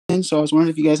fans. So I was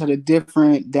wondering if you guys had a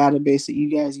different database that you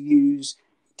guys use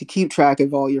to keep track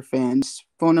of all your fans,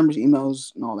 phone numbers,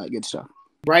 emails, and all that good stuff.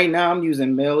 Right now, I'm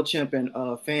using Mailchimp and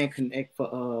Fan Connect for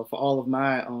all of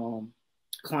my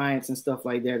clients and stuff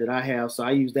like that I have. So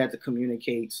I use that to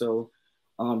communicate. So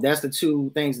that's the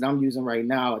two things that I'm using right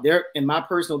now. They're, in my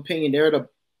personal opinion, they're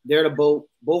both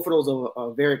of those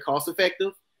are very cost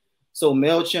effective. So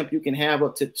Mailchimp, you can have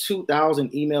up to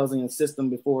 2,000 emails in your system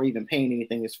before even paying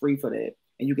anything. It's free for that,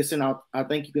 and you can send out. I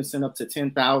think you can send up to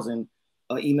 10,000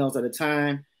 emails at a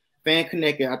time. Fan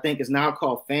Connect, I think, is now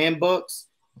called Fan Bucks.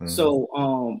 Mm-hmm.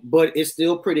 So, but it's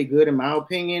still pretty good in my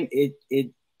opinion.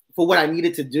 It for what I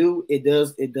needed to do, it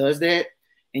does that,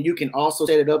 and you can also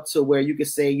set it up to where you can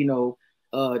say, you know,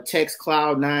 text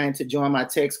Cloud9 to join my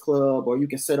text club, or you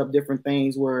can set up different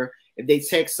things where if they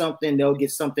text something, they'll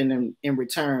get something in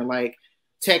return, like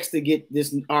text to get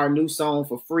our new song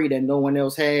for free that no one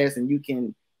else has, and you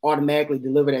can automatically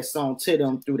deliver that song to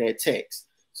them through that text.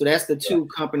 So that's the two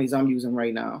companies I'm using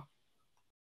right now.